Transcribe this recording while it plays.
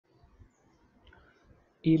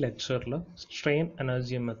ഈ ലെക്ചറിൽ strain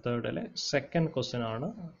energy മെത്തേഡിലെ second question ആണ്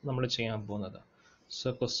നമ്മൾ ചെയ്യാൻ പോകുന്നത്. So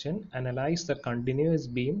question, analyze the continuous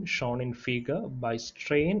beam shown in figure by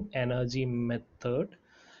strain energy method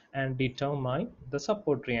and determine the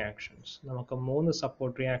support reactions. നമുക്ക് 3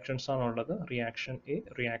 support reactions ആണുള്ളത്. reaction A,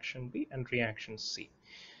 reaction B and reaction C.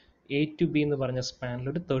 A to B എന്ന് പറഞ്ഞ സ്പാനിൽ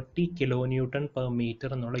ഒരു 30 kN per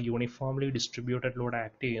meter എന്നുള്ള uniformly distributed load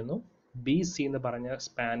act ചെയ്യുന്നു. B C എന്ന് പറഞ്ഞ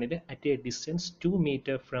സ്പാനിൽ at A distance 2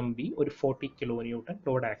 meter from B ഒരു 40 kN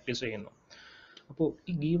ലോഡ് ആക്ട് ചെയ്യുന്നു. അപ്പോൾ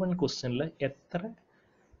ഈ ഗീവൺ ക്വസ്റ്റ്യനിൽ എത്ര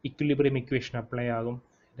ഇക്വിലിബ്രിയം ഇക്വേഷൻ അപ്ലൈ ആകും?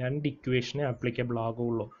 2 ഇക്വേഷനെ applicable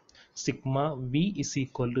ആകുള്ളൂ. Sigma V is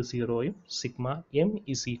equal to 0യും sigma M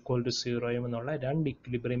is equal to 0യും എന്നുള്ള 2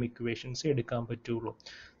 ഇക്വിലിബ്രിയം ഇക്വേഷൻസ് എടുക്കാൻ പറ്റുള്ളൂ.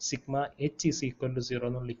 Sigma H is equal to 0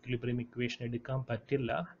 എന്നുള്ള ഇക്വിലിബ്രിയം ഇക്വേഷൻ എടുക്കാൻ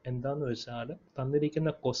പറ്റില്ല. എന്താണെന്ന് വെച്ചാൽ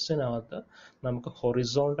തന്നിരിക്കുന്ന ക്വസ്റ്റ്യനകത്ത് നമുക്ക്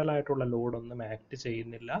ഹൊറിസോണ്ടൽ ആയിട്ടുള്ള ലോഡൊന്നും ആക്ട്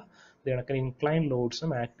ചെയ്യുന്നില്ല, കണക്കിന് ഇൻക്ലൈൻ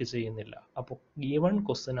ലോഡ്സും ആക്ട് ചെയ്യുന്നില്ല. അപ്പോൾ ഗീവൺ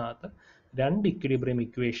ക്വസ്റ്റ്യനകത്ത് 2 ഇക്വിലിബ്രിയം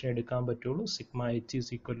ഇക്വേഷൻ എടുക്കാൻ പറ്റുള്ളൂ. Sigma H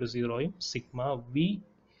is equal to 0യും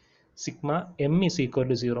sigma M is equal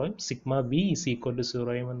to 0യും sigma V is equal to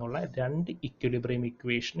 0യും എന്നുള്ള 2 ഇക്വിലിബ്രിയം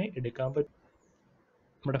ഇക്വേഷനെ എടുക്കാൻ പറ്റും.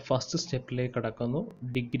 നമ്മുടെ ഫസ്റ്റ് സ്റ്റെപ്പിലേക്ക് കടക്കുന്നു.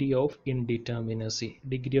 Degree of indeterminacy.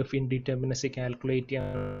 Degree of indeterminacy calculate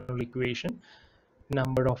ചെയ്യാനുള്ള equation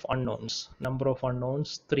number of unknowns. Number of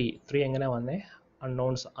unknowns 3 എങ്ങനെ വന്നേ?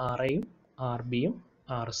 Unknowns R എയും R ബിയും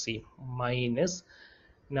ആർ സിയും minus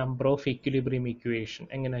number of equilibrium equation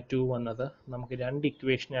എങ്ങനെ 2 വന്നത്? നമുക്ക് 2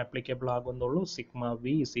 equation applicable ആകുന്നുള്ളൂ. Sigma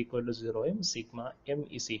V is equal to 0യും sigma M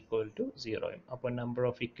is equal to 0യും. അപ്പോൾ നമ്പർ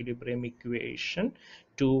ഓഫ് ഇക്വിലിബ്രിയം ഇക്വേഷൻ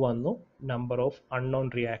 2 വന്നു, നമ്പർ ഓഫ് അൺനോൺ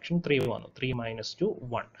റിയാക്ഷൻ 3 വന്നു. 3 മൈനസ് 2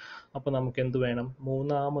 1. അപ്പോൾ നമുക്ക് എന്ത് വേണം?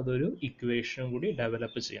 മൂന്നാമതൊരു ഇക്വേഷൻ കൂടി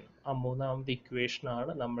ഡെവലപ്പ് ചെയ്യണം. ആ മൂന്നാമത്തെ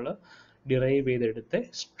ഇക്വേഷനാണ് നമ്മൾ ഡിറൈവ് ചെയ്തെടുത്ത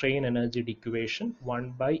strain energy equation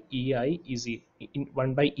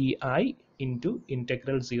 1/EI into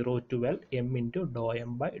integral 0 to L m into dou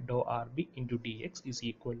m by dou RB into dx is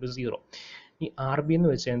equal to 0. ഈ ആർ ബി എന്ന്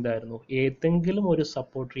വെച്ചാൽ എന്തായിരുന്നു? ഏതെങ്കിലും ഒരു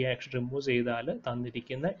സപ്പോർട്ട് റിയാക്ഷൻ റിമൂവ് ചെയ്താൽ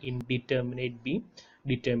തന്നിരിക്കുന്ന ഇൻഡിറ്റർമിനേറ്റ് ബീം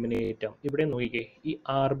ഡിറ്റർമിനേറ്റ് ആവും. ഇവിടെ നോക്കിക്കേ, ഈ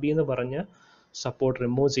ആർ ബി എന്ന് പറഞ്ഞ സപ്പോർട്ട്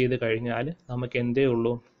റിമൂവ് ചെയ്ത് കഴിഞ്ഞാൽ നമുക്ക് എന്തേ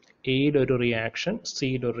ഉള്ളൂ? എയിലൊരു റിയാക്ഷൻ,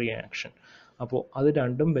 സിയിലൊരു റിയാക്ഷൻ. അപ്പോൾ അത്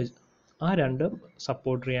രണ്ടും ആ 2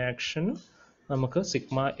 സപ്പോർട്ട് റിയാക്ഷൻ നമുക്ക്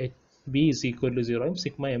sigma B is equal to 0യും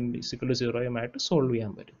sigma M is equal to 0യുമായിട്ട് solve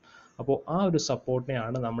ചെയ്യാൻ പറ്റും. അപ്പോൾ ആ ഒരു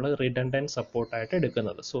സപ്പോർട്ടിനെയാണ് നമ്മൾ റിഡൻഡൻറ്റ് സപ്പോർട്ടായിട്ട്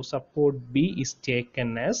എടുക്കുന്നത്. So support B is taken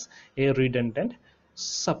as A redundant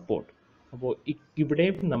support. അപ്പോൾ ഇവിടെ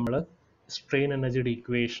നമ്മൾ സ്ട്രെയിൻ എനർജിയുടെ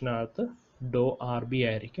ഇക്വേഷനകത്ത് ഡോ ആർ ബി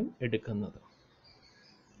ആയിരിക്കും എടുക്കുന്നത്.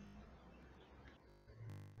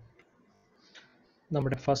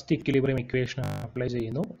 നമ്മുടെ ഫസ്റ്റ് ഇക്വിലിബ്രിയം ഇക്വേഷൻ അപ്ലൈ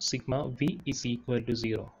ചെയ്യുന്നു. Sigma V is equal to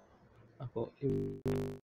 0. അപ്പോൾ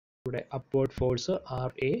ഇവിടെ upward force R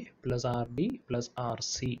A plus R B plus R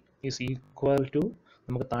C is equal to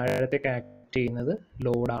നമുക്ക് താഴത്തേക്ക് ആക്ട് ചെയ്യുന്നത്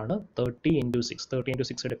ലോഡാണ് 30 × 6. 30 ×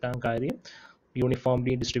 6 എടുക്കാൻ കാര്യം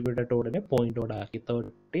യൂണിഫോംലി ഡിസ്ട്രിബ്യൂട്ടഡ് ലോഡിനെ പോയിന്റ് ലോഡ് ആക്കി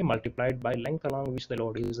 30 multiplied by length along which the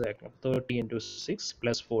Lord is acting 30 × 6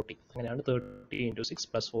 plus 40. അങ്ങനെയാണ് 30 × 6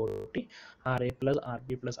 plus 40 R A plus R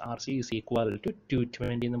B plus R C is equal to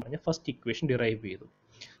 220 എന്ന് പറഞ്ഞ ഫസ്റ്റ് ഇക്വേഷൻ ഡിറൈവ് ചെയ്തു.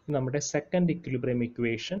 നമ്മുടെ second equilibrium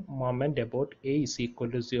equation moment about A is equal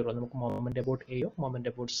to 0. നമുക്ക് moment about എയോ moment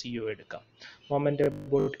about സിയോ എടുക്കാം. Moment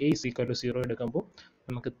about A is equal to 0 എടുക്കുമ്പോൾ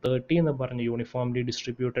നമുക്ക് 30 എന്ന് പറഞ്ഞ uniformly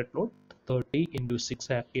distributed load 30 × 6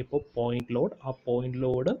 ആക്കിയപ്പോൾ point load, ആ പോയിന്റ്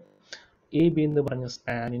ലോഡ് എ ബി എന്ന് പറഞ്ഞ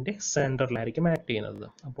സ്പാനിന്റെ സെന്ററിലായിരിക്കും ആക്ട് ചെയ്യുന്നത്.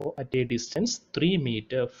 അപ്പോൾ at A distance 3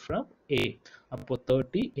 meter from A. അപ്പോൾ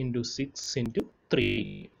 30 × 6 × 3.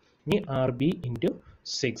 ഇനി ആർ ബി ×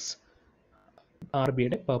 6. ആർ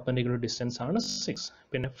ബിയുടെ പെർപെൻഡിക്കുലർ ഡിസ്റ്റൻസ് ആണ് 6.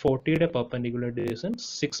 പിന്നെ 40യുടെ പെർപെൻഡിക്കുലർ ഡിസ്റ്റൻസ്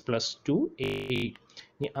 6 + 2 8.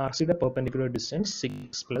 ഇനി ആർ സിയുടെ പെർപെൻഡിക്കുലർ ഡിസ്റ്റൻസ്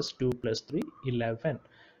 6 + 2 + 3 11.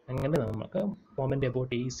 അങ്ങനെ നമുക്ക് moment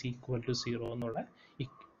about A is equal to 0 എന്നുള്ള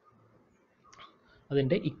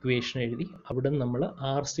അതിൻ്റെ ഇക്വേഷൻ എഴുതി. അവിടെ നമ്മൾ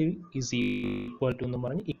R C is equal to എന്ന്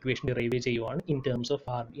പറഞ്ഞ് ഇക്വേഷൻ ഡിറൈവ് ചെയ്യുവാണ് in terms of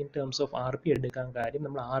R B. In terms of R B എടുക്കാൻ കാര്യം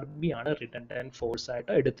നമ്മൾ ആർ ബി ആണ് റിഡൻഡൻറ്റ് ഫോഴ്സ്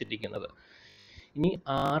ആയിട്ട് എടുത്തിരിക്കുന്നത്. ഇനി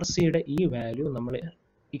ആർ സിയുടെ ഈ വാല്യൂ നമ്മൾ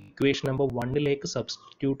ഇക്വേഷൻ നമ്പർ 1ലേക്ക്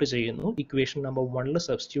സബ്സ്റ്റിറ്റ്യൂട്ട് ചെയ്യുന്നു. ഇക്വേഷൻ നമ്പർ 1ൽ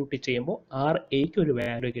സബ്സ്റ്റിറ്റ്യൂട്ട് ചെയ്യുമ്പോൾ ആർ എക്ക് ഒരു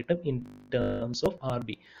വാല്യൂ കിട്ടും in terms of R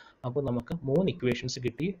B. അപ്പോൾ നമുക്ക് 3 ഇക്വേഷൻസ്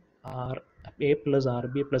കിട്ടി. R A plus R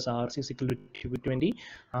B plus R C is equal to 220.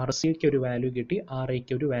 R സിക്ക് ഒരു വാല്യൂ കിട്ടി, ആർ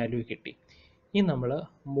എക്ക് ഒരു വാല്യൂ കിട്ടി. ഇനി നമ്മൾ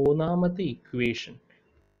മൂന്നാമത്തെ ഇക്വേഷൻ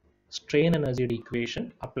സ്ട്രെയിൻ എനർജിയുടെ ഇക്വേഷൻ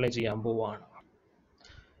അപ്ലൈ ചെയ്യാൻ പോവുകയാണ്.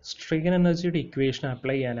 സ്ട്രെയിൻ എനർജിയുടെ ഇക്വേഷൻ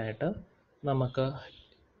അപ്ലൈ ചെയ്യാനായിട്ട് നമുക്ക്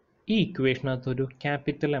ഈ ഇക്വേഷനകത്തൊരു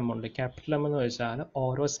ക്യാപിറ്റൽ എം ഉണ്ട്. ക്യാപിറ്റൽ എം എന്ന് വെച്ചാൽ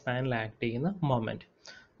ഓരോ സ്പാനിൽ ആക്ട് ചെയ്യുന്ന മൊമെൻറ്റ്.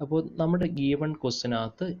 അപ്പോൾ നമ്മുടെ ഗീവൺ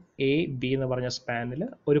ക്വസ്റ്റിനകത്ത് എ ബി എന്ന് പറഞ്ഞ സ്പാനിൽ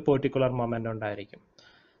ഒരു പെർട്ടിക്കുലർ മൊമെൻ്റ് ഉണ്ടായിരിക്കും,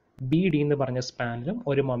 ബി ഡി എന്ന് പറഞ്ഞ സ്പാനിലും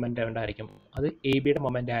ഒരു മൊമെൻ്റ് ഉണ്ടായിരിക്കും. അത് എ ബിയുടെ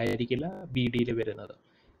മൊമെൻ്റ് ആയിരിക്കില്ല ബി ഡിയിൽ വരുന്നത്.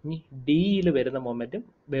 ഇനി ഡിയിൽ വരുന്ന മൊമെൻറ്റും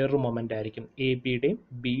വേറൊരു മൊമെൻ്റ് ആയിരിക്കും. എ ബിയുടെയും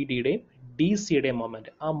ബി ഡിയുടെയും ഡി സിയുടെയും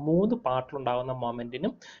മൊമെൻറ്റ്, ആ 3 പാർട്ടിലുണ്ടാകുന്ന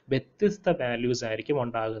മൊമെൻറ്റിനും വ്യത്യസ്ത വാല്യൂസ് ആയിരിക്കും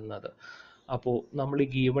ഉണ്ടാകുന്നത്. അപ്പോൾ നമ്മൾ ഈ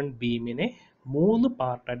ഗീവൺ ബീമിനെ 3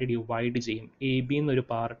 പാർട്ടായിട്ട് ഡിവൈഡ് ചെയ്യും. എ ബി എന്നൊരു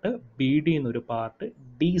പാർട്ട്, ബി ഡി എന്നൊരു പാർട്ട്,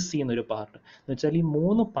 ഡി സി എന്നൊരു പാർട്ട്. എന്ന് വെച്ചാൽ ഈ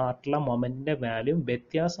 3 പാർട്ടിലെ മൊമെൻറ്റിൻ്റെ വാല്യൂ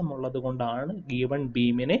വ്യത്യാസമുള്ളത് കൊണ്ടാണ് ഗീവൺ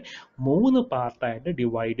ബീമിനെ 3 പാർട്ടായിട്ട്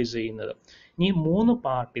ഡിവൈഡ് ചെയ്യുന്നത്. ഈ 3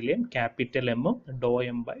 പാർട്ടിലെയും ക്യാപിറ്റൽ എമ്മും ഡോ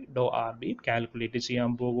എം ബൈ ഡോ ആർ ബിയും കാൽക്കുലേറ്റ്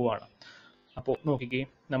ചെയ്യാൻ പോകുവാണ്. അപ്പോൾ നോക്കിക്കേ,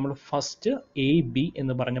 നമ്മൾ ഫസ്റ്റ് എ ബി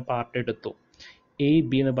എന്ന് പറഞ്ഞ പാർട്ട് എടുത്തു. എ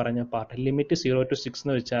ബി എന്ന് പറഞ്ഞ പാർട്ട് ലിമിറ്റ് 0 to 6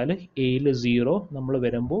 എന്ന് വെച്ചാൽ എയിൽ 0 നമ്മൾ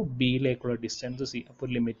വരുമ്പോൾ ബിയിലേക്കുള്ള ഡിസ്റ്റൻസ് സി, അപ്പോൾ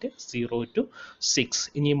ലിമിറ്റ് 0 to 6.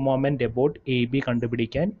 ഇനി മൊമെൻ്റ് അബൌട്ട് എ ബി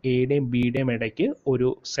കണ്ടുപിടിക്കാൻ എയുടെയും ബിയുടെയും ഇടയ്ക്ക് ഒരു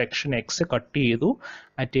സെക്ഷൻ എക്സ് കട്ട് ചെയ്തു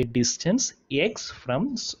at A distance X from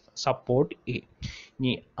support A.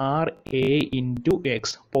 ഇനി R A into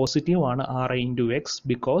X positive ആണ്, R A into X,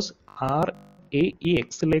 because R A ഈ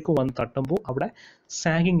എക്സിലേക്ക് വന്ന് തട്ടുമ്പോൾ അവിടെ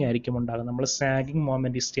സാഗിങ് ആയിരിക്കും ഉണ്ടാകുന്നത്. നമ്മൾ sagging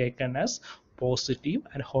moment is taken as positive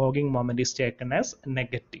and hogging moment is taken as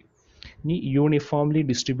negative. ഇനി uniformly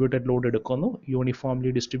distributed load എടുക്കുന്നു.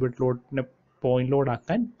 യൂണിഫോംലി ഡിസ്ട്രിബ്യൂട്ടഡ് ലോഡിനെ പോയിന്റ് ലോഡ്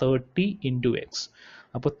ആക്കാൻ 30 ഇൻറ്റു എക്സ്.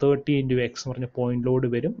 അപ്പോൾ 30 ഇൻറ്റു എക്സ് എന്ന് പറഞ്ഞ പോയിന്റ് ലോഡ്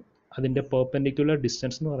വരും. അതിൻ്റെ പെർപെൻഡിക്കുലർ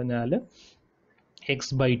ഡിസ്റ്റൻസ് എന്ന് പറഞ്ഞാൽ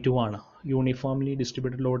x/2 ആണ്. യൂണിഫോംലി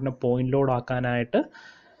ഡിസ്ട്രിബ്യൂട്ടഡ് ലോഡിനെ പോയിന്റ് ലോഡ് ആക്കാനായിട്ട്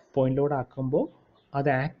പോയിന്റ് ലോഡ് ആക്കുമ്പോൾ അത്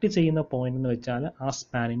ആക്ട് ചെയ്യുന്ന പോയിന്റ് എന്ന് വെച്ചാൽ ആ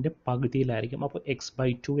സ്പാനിൻ്റെ പകുതിയിലായിരിക്കും. അപ്പോൾ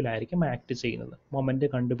x/2 ആക്ട് ചെയ്യുന്നത്. മൊമെൻ്റ്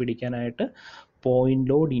കണ്ടുപിടിക്കാനായിട്ട് point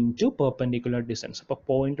load into perpendicular distance. അപ്പോൾ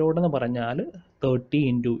പോയിന്റ് ലോഡ് എന്ന് പറഞ്ഞാൽ 30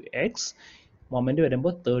 ഇൻറ്റു എക്സ്, മൊമെൻ്റ്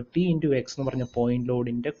വരുമ്പോൾ 30 ഇൻറ്റു എക്സ് എന്ന് പറഞ്ഞ പോയിന്റ്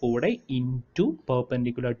ലോഡിൻ്റെ കൂടെ ഇൻറ്റു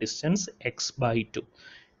പെർപെൻഡിക്കുലർ ഡിസ്റ്റൻസ് x/2.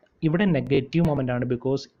 ഇവിടെ നെഗറ്റീവ് മൊമെൻ്റ് ആണ്,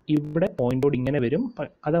 ബിക്കോസ് ഇവിടെ പോയിന്റ് ലോഡ് ഇങ്ങനെ വരും.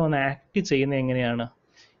 അത് വന്ന് ആക്ട് ചെയ്യുന്നത് എങ്ങനെയാണ്?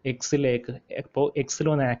 എക്സിലേക്ക്. അപ്പോൾ എക്സിൽ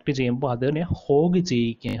വന്ന് ആക്ട് ചെയ്യുമ്പോൾ അതിനെ ഹോഗ്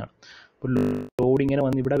ചെയ്യിക്കുകയാണ്. അപ്പോൾ ലോഡ് ഇങ്ങനെ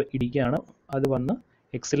വന്ന് ഇവിടെ ഇടിക്കുകയാണ്, അത് വന്ന്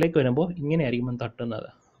എക്സിലേക്ക് വരുമ്പോൾ ഇങ്ങനെയായിരിക്കും തട്ടുന്നത്.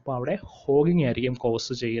 അപ്പോൾ അവിടെ ഹോഗിങ് ആയിരിക്കും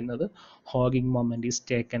കോസ് ചെയ്യുന്നത്. Hogging moment is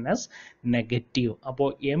taken as negative. അപ്പോൾ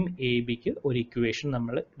എം എ ബിക്ക് ഒരു ഇക്വേഷൻ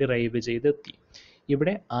നമ്മൾ ഡിറൈവ് ചെയ്തെത്തി.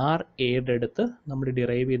 ഇവിടെ ആർ എയുടെ അടുത്ത് നമ്മൾ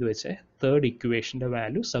ഡിറൈവ് ചെയ്ത് വെച്ച് തേർഡ് ഇക്വേഷൻ്റെ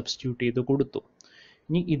വാല്യൂ സബ്സ്റ്റിറ്റ്യൂട്ട് ചെയ്ത് കൊടുത്തു.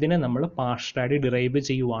 ഇനി ഇതിനെ നമ്മൾ പാർഷ്യലായിട്ട് ഡിറൈവ്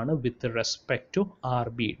ചെയ്യുവാണ് with respect to R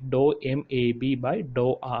B, Dr M A B by dou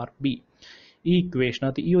R B. ഈ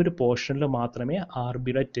ഇക്വേഷനകത്ത് ഈ ഒരു പോർഷനിൽ മാത്രമേ ആർ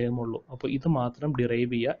ബിയുടെ ടേം ഉള്ളൂ. അപ്പോൾ ഇത് മാത്രം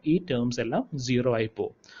ഡിറൈവ് ചെയ്യുക, ഈ ടേംസ് എല്ലാം 0 ആയി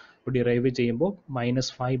പോകും. അപ്പോൾ ഡിറൈവ് ചെയ്യുമ്പോൾ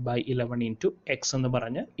 -5/11 ഇൻറ്റു എക്സ് എന്ന്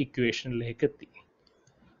പറഞ്ഞ ഇക്വേഷനിലേക്ക് എത്തി.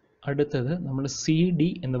 അടുത്തത് നമ്മൾ സി ഡി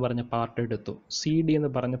എന്ന് പറഞ്ഞ പാർട്ട് എടുത്തു. സി ഡി എന്ന്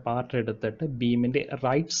പറഞ്ഞ പാർട്ട് എടുത്തിട്ട് ബീമിൻ്റെ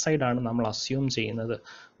റൈറ്റ് സൈഡാണ് നമ്മൾ അസ്യൂം ചെയ്യുന്നത്.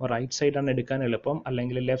 റൈറ്റ് സൈഡാണ് എടുക്കാൻ എളുപ്പം,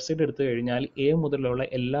 അല്ലെങ്കിൽ ലെഫ്റ്റ് സൈഡ് എടുത്തു കഴിഞ്ഞാൽ എ മുതലുള്ള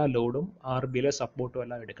എല്ലാ ലോഡും ആർ ബിയിലെ സപ്പോർട്ടും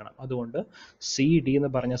എല്ലാം എടുക്കണം. അതുകൊണ്ട് സി ഡി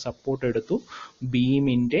എന്ന് പറഞ്ഞ സപ്പോർട്ട് എടുത്തു,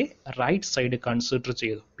 ബീമിൻ്റെ റൈറ്റ് സൈഡ് കൺസിഡർ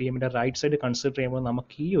ചെയ്തു. ബീമിൻ്റെ റൈറ്റ് സൈഡ് കൺസിഡർ ചെയ്യുമ്പോൾ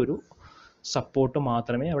നമുക്ക് ഈ ഒരു സപ്പോർട്ട്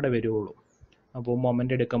മാത്രമേ അവിടെ വരുള്ളൂ. അപ്പോൾ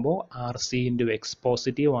മൊമെൻ്റ് എടുക്കുമ്പോൾ R C into X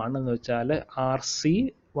positive ആണെന്ന് വെച്ചാൽ ആർ സി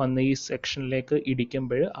വന്ന് ഈ സെക്ഷനിലേക്ക്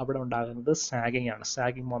ഇടിക്കുമ്പോൾ അവിടെ ഉണ്ടാകുന്നത് സാഗിങ് ആണ്.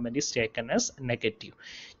 Sagging moment is taken as negative.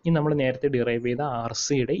 ഇനി നമ്മൾ നേരത്തെ ഡിറൈവ് ചെയ്ത ആർ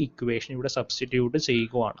സിയുടെ ഇക്വേഷൻ ഇവിടെ സബ്സ്റ്റിറ്റ്യൂട്ട്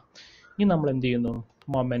ചെയ്യുകയാണ്. ഇനി നമ്മൾ എന്ത് ചെയ്യുന്നു?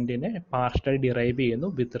 മൊമെൻറ്റിനെ പാർഷ്യലി ഡിറൈവ് ചെയ്യുന്നു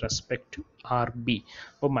with respect to R B.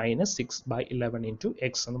 അപ്പോൾ -6/11 ഇൻറ്റു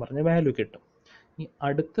എക്സ് എന്ന് പറഞ്ഞ വാല്യൂ കിട്ടും. ഈ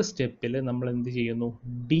അടുത്ത സ്റ്റെപ്പിൽ നമ്മൾ എന്ത് ചെയ്യുന്നു?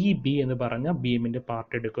 ഡി ബി എന്ന് പറഞ്ഞ ബീമിൻ്റെ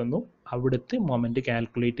പാർട്ട് എടുക്കുന്നു, അവിടുത്തെ മൊമെൻ്റ്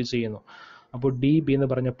കാൽക്കുലേറ്റ് ചെയ്യുന്നു. അപ്പോൾ ഡി ബി എന്ന്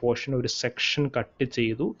പറഞ്ഞ പോർഷൻ ഒരു സെക്ഷൻ കട്ട്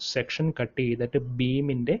ചെയ്തു. സെക്ഷൻ കട്ട് ചെയ്തിട്ട്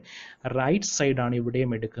ബീമിൻ്റെ റൈറ്റ് സൈഡാണ്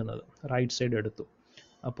ഇവിടെയും എടുക്കുന്നത്. റൈറ്റ് സൈഡ് എടുത്തു.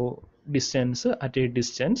 അപ്പോൾ distance at A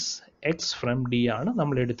distance X from D ആണ്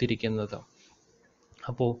നമ്മൾ എടുത്തിരിക്കുന്നത്.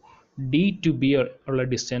 അപ്പോൾ ഡി ടു ബി ഉള്ള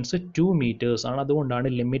ഡിസ്റ്റൻസ് 2 meters ആണ്. അതുകൊണ്ടാണ്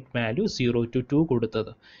ലിമിറ്റ് വാല്യൂ 0 to 2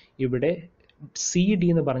 കൊടുത്തത്. ഇവിടെ സി ഡി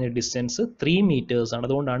എന്ന് പറഞ്ഞ ഡിസ്റ്റൻസ് 3 meters ആണ്.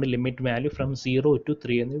 അതുകൊണ്ടാണ് ലിമിറ്റ് വാല്യൂ ഫ്രം 0 to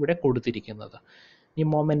 3 എന്ന് ഇവിടെ കൊടുത്തിരിക്കുന്നത്. ഈ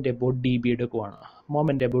moment about D B എടുക്കുവാണ്.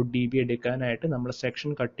 Moment about D B എടുക്കാനായിട്ട് നമ്മൾ സെക്ഷൻ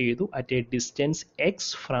കട്ട് ചെയ്തു at A distance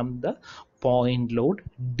X from the point load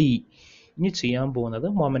D. ഇനി ചെയ്യാൻ പോകുന്നത്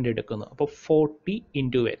മൊമെൻ്റ് എടുക്കുന്നു. അപ്പോൾ 40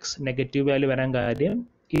 ഇൻറ്റു എക്സ്. നെഗറ്റീവ് വാല്യൂ വരാൻ കാര്യം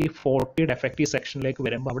ഈ 40യുടെ എഫക്റ്റീവ് സെക്ഷനിലേക്ക്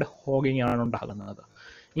വരുമ്പോൾ അവിടെ ഹോഗിങ് ആണ് ഉണ്ടാകുന്നത്.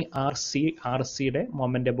 ഈ ആർ സിയുടെ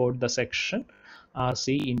moment about the section R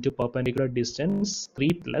C into perpendicular distance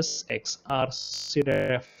 3+x. R സിയുടെ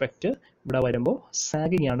എഫക്റ്റ് ഇവിടെ വരുമ്പോൾ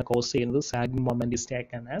സാഗിങ് ആണ് കോസ് ചെയ്യുന്നത്. Sagging moment is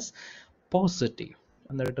taken as positive.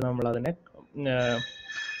 എന്നിട്ട് നമ്മൾ അതിനെ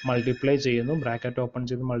മൾട്ടിപ്ലൈ ചെയ്യുന്നു, ബ്രാക്കറ്റ് ഓപ്പൺ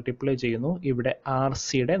ചെയ്ത് മൾട്ടിപ്ലൈ ചെയ്യുന്നു. ഇവിടെ ആർ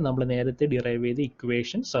സിയുടെ നമ്മൾ നേരത്തെ ഡിറൈവ് ചെയ്ത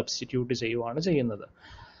ഇക്വേഷൻ സബ്സ്റ്റിറ്റ്യൂട്ട് ചെയ്യുവാണ് ചെയ്യുന്നത്.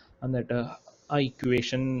 എന്നിട്ട് ആ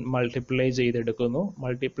ഇക്വേഷൻ മൾട്ടിപ്ലൈ ചെയ്തെടുക്കുന്നു.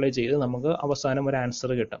 മൾട്ടിപ്ലൈ ചെയ്ത് നമുക്ക് അവസാനം ഒരു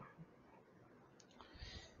ആൻസർ കിട്ടും.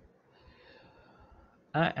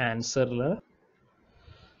 ആ ആൻസറിൽ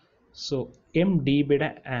എം ഡി ബിയുടെ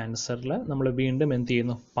ആൻസറിൽ നമ്മൾ വീണ്ടും എന്ത്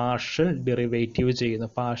ചെയ്യുന്നു, പാർഷ്യൽ ഡെറിവേറ്റീവ് ചെയ്യുന്നു.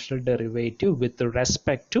 Partial derivative with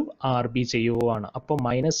respect to R B ചെയ്യുവാണ്. അപ്പോൾ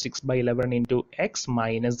 -6/11 ഇൻറ്റു എക്സ്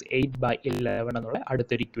 -8/11 എന്നുള്ള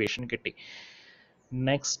അടുത്തൊരു ഇക്വേഷൻ കിട്ടി.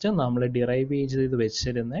 നെക്സ്റ്റ് നമ്മൾ ഡിറൈവ് ചെയ്ത്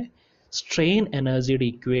വെച്ചിരുന്ന സ്ട്രെയിൻ എനർജിയുടെ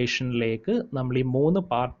ഇക്വേഷനിലേക്ക് നമ്മൾ ഈ 3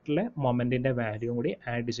 പാർട്ടിലെ മൊമെൻറ്റിൻ്റെ വാല്യൂ കൂടി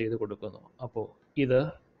ആഡ് ചെയ്ത് കൊടുക്കുന്നു. അപ്പോൾ ഇത്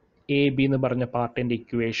എ ബി എന്ന് പറഞ്ഞ പാർട്ടിൻ്റെ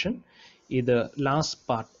ഇക്വേഷൻ, ഇത് ലാസ്റ്റ്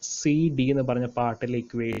പാർട്ട് സി ഡി എന്ന് പറഞ്ഞ പാർട്ടിലെ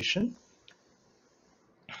ഇക്വേഷൻ,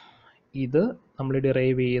 ഇത് നമ്മൾ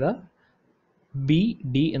ഡിറൈവ് ചെയ്ത ബി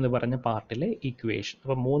ഡി എന്ന് പറഞ്ഞ പാർട്ടിലെ ഇക്വേഷൻ.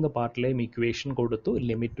 അപ്പോൾ 3 പാർട്ടിലെയും ഇക്വേഷൻ കൊടുത്തു,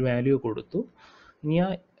 ലിമിറ്റ് വാല്യൂ കൊടുത്തു. ഇനി ആ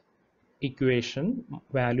ഇക്വേഷൻ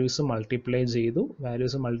വാല്യൂസ് മൾട്ടിപ്ലൈ ചെയ്തു.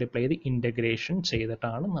 വാല്യൂസ് മൾട്ടിപ്ലൈ ചെയ്ത് ഇൻ്റഗ്രേഷൻ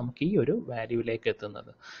ചെയ്തിട്ടാണ് നമുക്ക് ഈ ഒരു വാല്യൂവിലേക്ക്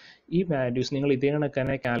എത്തുന്നത്. ഈ വാല്യൂസ് നിങ്ങൾ ഇതേ കണക്ക്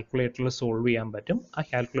തന്നെ കാൽക്കുലേറ്ററിൽ സോൾവ് ചെയ്യാൻ പറ്റും. ആ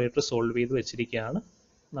കാൽക്കുലേറ്റർ സോൾവ് ചെയ്ത് വെച്ചിരിക്കുകയാണ്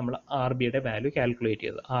നമ്മൾ ആർ ബിയുടെ വാല്യൂ കാൽക്കുലേറ്റ്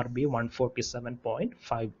ചെയ്തത്. R B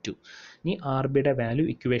 147.52. ഇനി ആർ ബിയുടെ value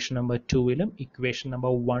equation number 2ലും equation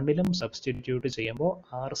number 1ലും substitute ചെയ്യുമ്പോൾ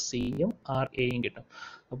ആർ സിയും ആർ എയും കിട്ടും.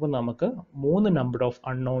 അപ്പോൾ നമുക്ക് 3 നമ്പർ ഓഫ്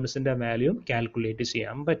അൺനോൺസിൻ്റെ വാല്യൂം കാൽക്കുലേറ്റ്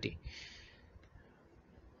ചെയ്യാൻ പറ്റി.